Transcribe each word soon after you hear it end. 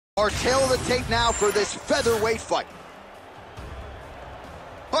Our tail of the tape now for this featherweight fight.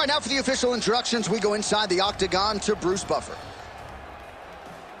 All right, now for the official introductions, we go inside the octagon to Bruce Buffer.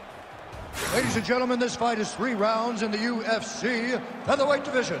 Ladies and gentlemen, this fight is 3 rounds in the UFC featherweight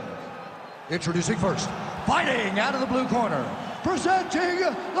division. Introducing first, fighting out of the blue corner, presenting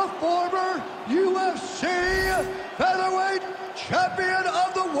the former UFC featherweight champion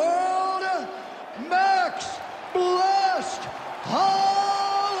of the world, Max Blessed Holloway.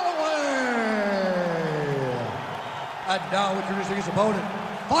 And now introducing his opponent,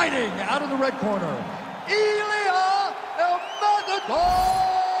 fighting out of the red corner, Ilya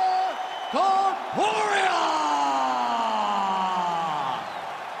Topuria.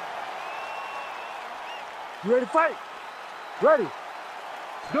 You ready to fight? Ready.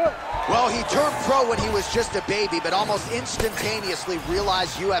 Good. Well, he turned pro when he was just a baby, but almost instantaneously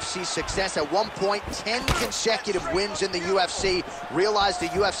realized UFC success. At one point, 10 consecutive wins in the UFC, realized the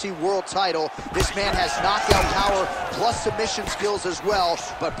UFC world title. This man has knockout power plus submission skills as well,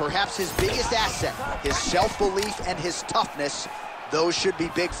 but perhaps his biggest asset, his self-belief and his toughness, those should be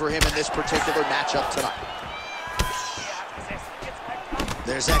big for him in this particular matchup tonight.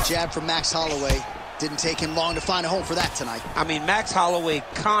 There's that jab from Max Holloway. Didn't take him long to find a home for that tonight. I mean, Max Holloway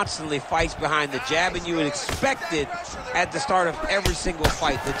constantly fights behind the jab, and you would expect it at the start of every single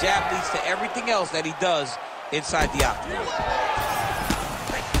fight. The jab leads to everything else that he does inside the octagon.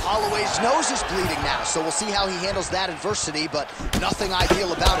 Holloway's nose is bleeding now, so we'll see how he handles that adversity, but nothing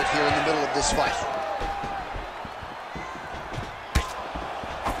ideal about it here in the middle of this fight.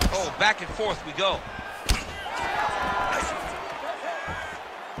 Oh, back and forth we go.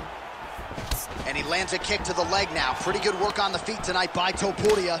 And he lands a kick to the leg now. Pretty good work on the feet tonight by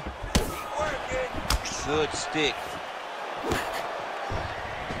Topuria. Good stick.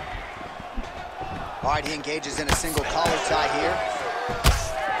 All right, he engages in a single collar tie here.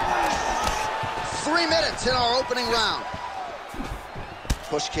 3 minutes in our opening round.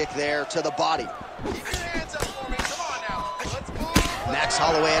 Push kick there to the body. Max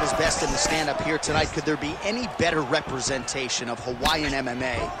Holloway at his best in the stand-up here tonight. Could there be any better representation of Hawaiian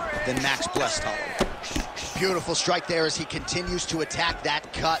MMA than Max Blessed Holloway? Beautiful strike there as he continues to attack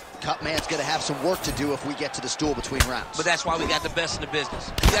that cut. Cut man's gonna have some work to do if we get to the stool between rounds. But that's why we got the best in the business.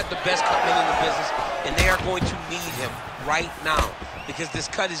 We got the best cut men in the business, and they are going to need him right now because this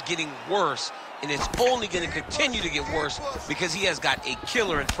cut is getting worse, and it's only gonna continue to get worse because he has got a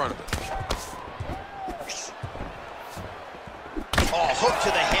killer in front of him. Oh, hook to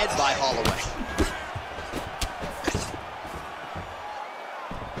the head by Holloway.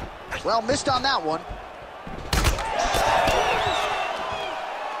 Well, missed on that one.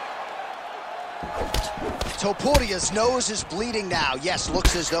 Topuria's nose is bleeding now. Yes,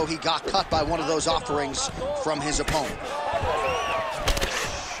 looks as though he got cut by one of those offerings from his opponent.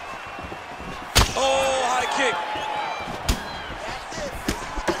 Oh, high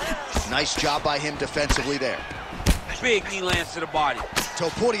kick. Nice job by him defensively there. Big knee lands to the body.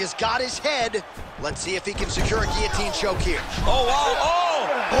 Topuria's got his head. Let's see if he can secure a guillotine choke here. Oh, wow, oh!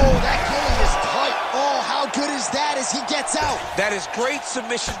 Oh, that gilly is tight. Oh, how good is that as he gets out? That is great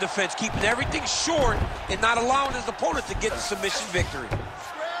submission defense, keeping everything short and not allowing his opponent to get the submission victory.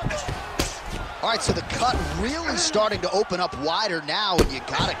 All right, so the cut really starting to open up wider now, and you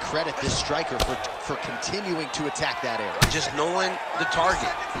gotta credit this striker for continuing to attack that area. Just knowing the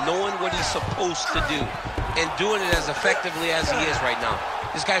target, knowing what he's supposed to do, and doing it as effectively as he is right now.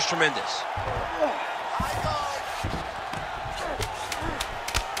 This guy's tremendous.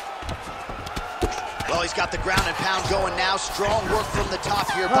 Well, he's got the ground and pound going now. Strong work from the top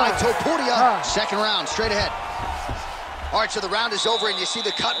here by Topuria. Second round, straight ahead. All right, so the round is over, and you see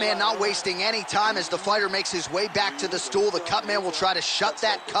the cut man not wasting any time as the fighter makes his way back to the stool. The cut man will try to shut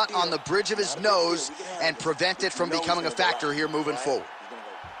that cut on the bridge of his nose and prevent it from becoming a factor here moving forward.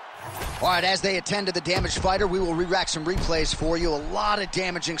 All right, as they attend to the damaged fighter, we will re-rack some replays for you. A lot of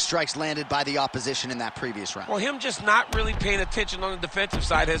damaging strikes landed by the opposition in that previous round. Well, him just not really paying attention on the defensive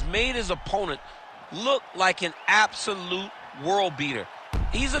side has made his opponent look like an absolute world beater.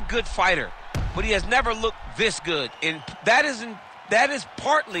 He's a good fighter, but he has never looked this good, and that is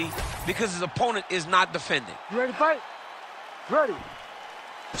partly because his opponent is not defending. You ready to fight? Ready.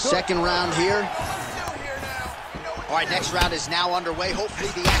 Second round here. All right, next round is now underway. Hopefully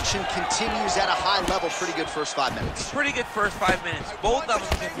the action continues at a high level. Pretty good first 5 minutes. Pretty good first 5 minutes. Both of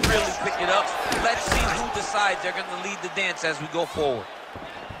them can really pick it up. Let's see who decides they're going to lead the dance as we go forward.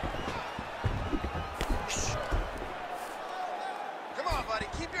 Come on, buddy.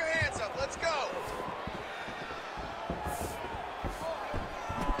 Keep your hands up. Let's go.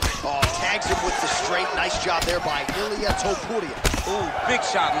 Oh, tags him with the straight. Nice job there by Illia Topuria. Ooh, big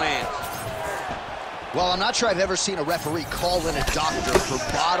shot lands. Well, I'm not sure I've ever seen a referee call in a doctor for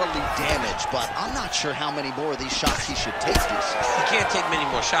bodily damage, but I'm not sure how many more of these shots he should take, DC. He can't take many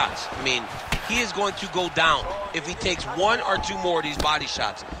more shots. I mean, he is going to go down if he takes one or two more of these body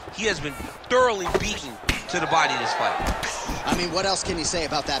shots. He has been thoroughly beaten to the body this fight. I mean, what else can you say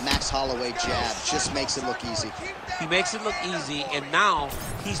about that Max Holloway jab? Just makes it look easy. He makes it look easy, and now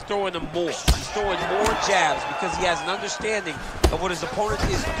he's throwing them more. He's throwing more jabs because he has an understanding of what his opponent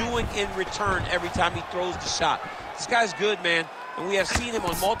is doing in return every time he throws the shot. This guy's good, man, and we have seen him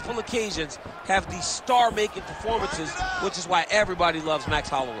on multiple occasions have these star-making performances, which is why everybody loves Max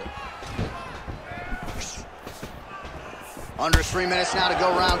Holloway. Under 3 minutes now to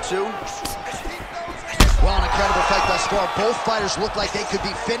go round two. Well, an incredible fight thus far. Both fighters look like they could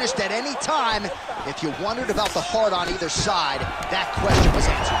be finished at any time. If you wondered about the heart on either side, that question was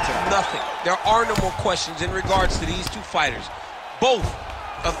answered today. Nothing. There are no more questions in regards to these two fighters. Both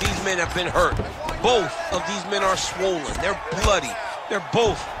of these men have been hurt. Both of these men are swollen. They're bloody. They're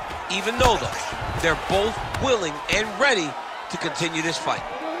both, even though they're both willing and ready to continue this fight.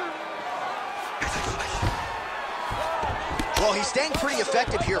 Well, he's staying pretty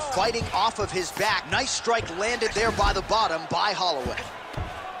effective here, fighting off of his back. Nice strike landed there by the bottom by Holloway.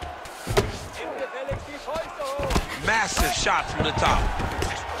 Massive shot from the top.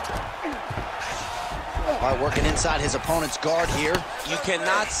 All right, working inside his opponent's guard here. You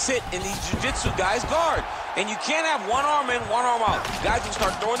cannot sit in these jiu-jitsu guys' guard. And you can't have one arm in, one arm out. You guys can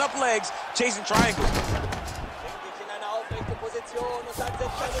start throwing up legs, chasing triangles.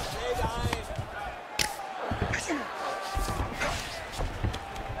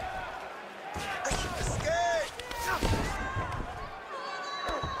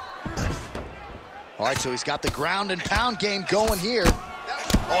 All right, so he's got the ground and pound game going here.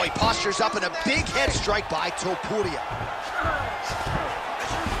 Oh, he postures up in a big head strike by Topuria.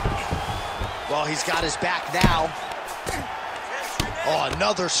 Well, he's got his back now. Oh,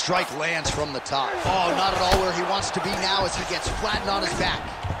 another strike lands from the top. Oh, not at all where he wants to be now as he gets flattened on his back.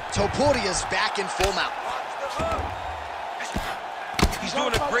 Topuria's back in full mount. He's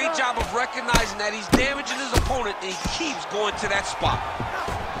doing a great job of recognizing that he's damaging his opponent, and he keeps going to that spot.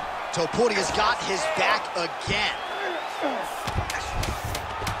 Topuria's got his back again.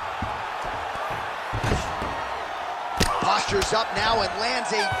 Postures up now and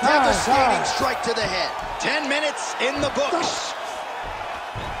lands a devastating strike to the head. 10 minutes in the books.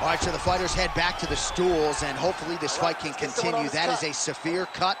 All right, so the fighters head back to the stools, and hopefully this fight can continue. That is a severe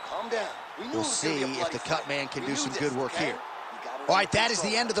cut. We'll see if the cut man can do some good work here. All right, that is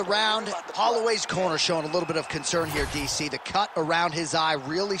the end of the round. Holloway's corner showing a little bit of concern here, DC. The cut around his eye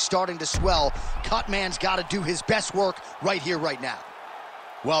really starting to swell. Cut man's got to do his best work right here, right now.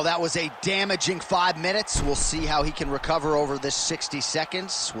 Well, that was a damaging 5 minutes. We'll see how he can recover over this 60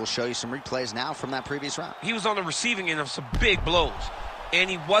 seconds. We'll show you some replays now from that previous round. He was on the receiving end of some big blows, and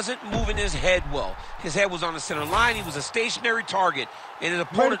he wasn't moving his head well. His head was on the center line. He was a stationary target, and his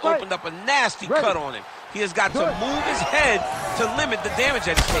opponent opened up a nasty cut on him. He has got to move his head to limit the damage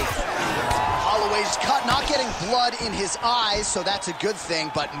that he's taking. Holloway's cut, not getting blood in his eyes, so that's a good thing.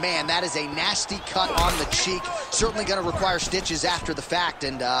 But, man, that is a nasty cut on the cheek. Certainly going to require stitches after the fact,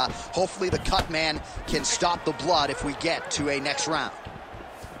 and hopefully the cut man can stop the blood if we get to a next round.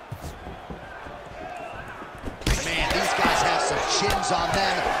 Man, these guys have some chins on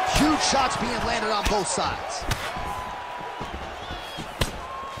them. Huge shots being landed on both sides.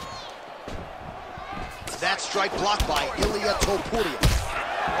 That strike blocked by Illia Topuria.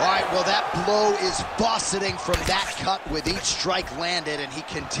 All right, well, that blow is buffeting from that cut with each strike landed, and he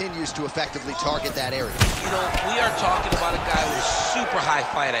continues to effectively target that area. You know, we are talking about a guy with super high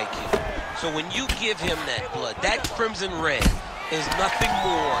fight IQ. So when you give him that blood, that crimson red is nothing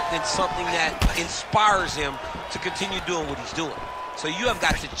more than something that inspires him to continue doing what he's doing. So you have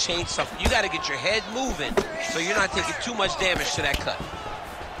got to change something. You got to get your head moving so you're not taking too much damage to that cut.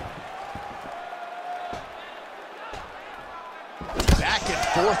 Back and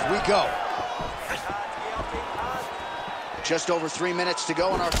forth we go. Just over 3 minutes to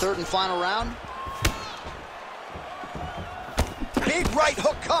go in our third and final round. Big right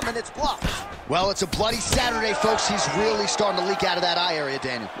hook coming, it's blocked. Well, it's a bloody Saturday, folks. He's really starting to leak out of that eye area,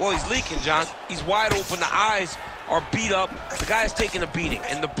 Daniel. Well, he's leaking, John. He's wide open. The eyes are beat up. The guy's taking a beating,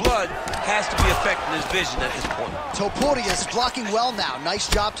 and the blood has to be affecting his vision at this point. Topuria's blocking well now. Nice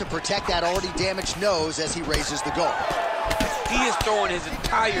job to protect that already damaged nose as he raises the guard. He is throwing his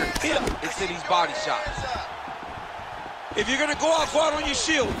entire hip into these body shots. If you're going to go out on your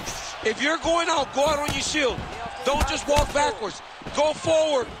shield. If you're going out, go out on your shield. Don't just walk backwards. Go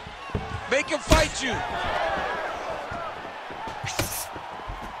forward Make him fight you.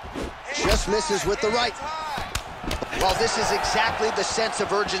 Just misses with the right. Well, this is exactly the sense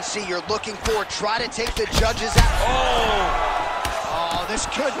of urgency you're looking for. Try to take the judges out. Oh, this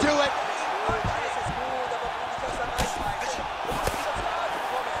could do it.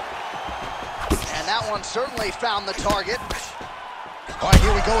 And that one certainly found the target. All right,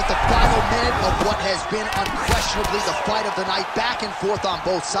 here we go with the final minute of what has been unquestionably the fight of the night. Back and forth on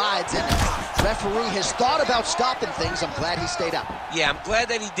both sides, and the referee has thought about stopping things. I'm glad he stayed out. Yeah, I'm glad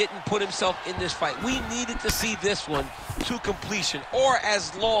that he didn't put himself in this fight. We needed to see this one to completion, or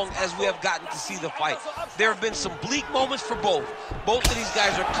as long as we have gotten to see the fight. There have been some bleak moments for both. Both of these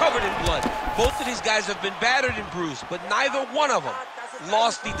guys are covered in blood. Both of these guys have been battered and bruised, but neither one of them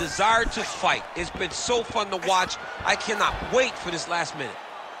lost the desire to fight. It's been so fun to watch. I cannot wait for this last minute.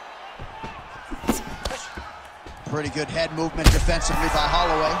 Pretty good head movement defensively by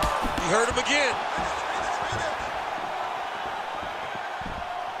Holloway. He hurt him again.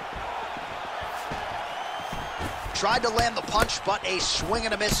 Tried to land the punch, but a swing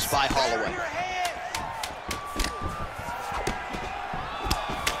and a miss by Holloway.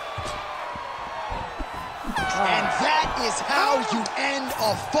 And that is how you end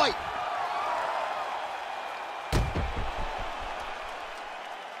a fight.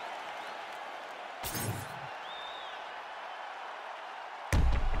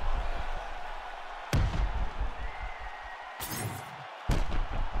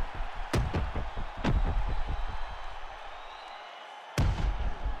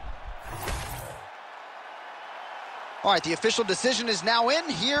 All right, the official decision is now in.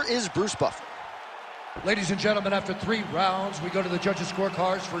 Here is Bruce Buffer. Ladies and gentlemen, after 3 rounds, we go to the judges'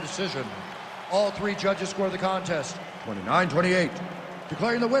 scorecards for decision. All 3 judges score the contest 29-28.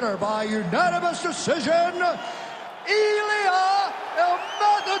 Declaring the winner by unanimous decision, Ilya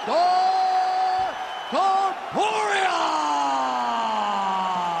Topuria!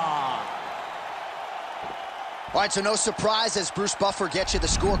 All right, so no surprise as Bruce Buffer gets you the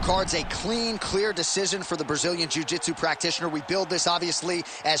scorecards. A clean, clear decision for the Brazilian Jiu-Jitsu practitioner. We build this, obviously,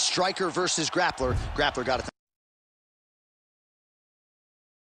 as striker versus grappler. Grappler got it done.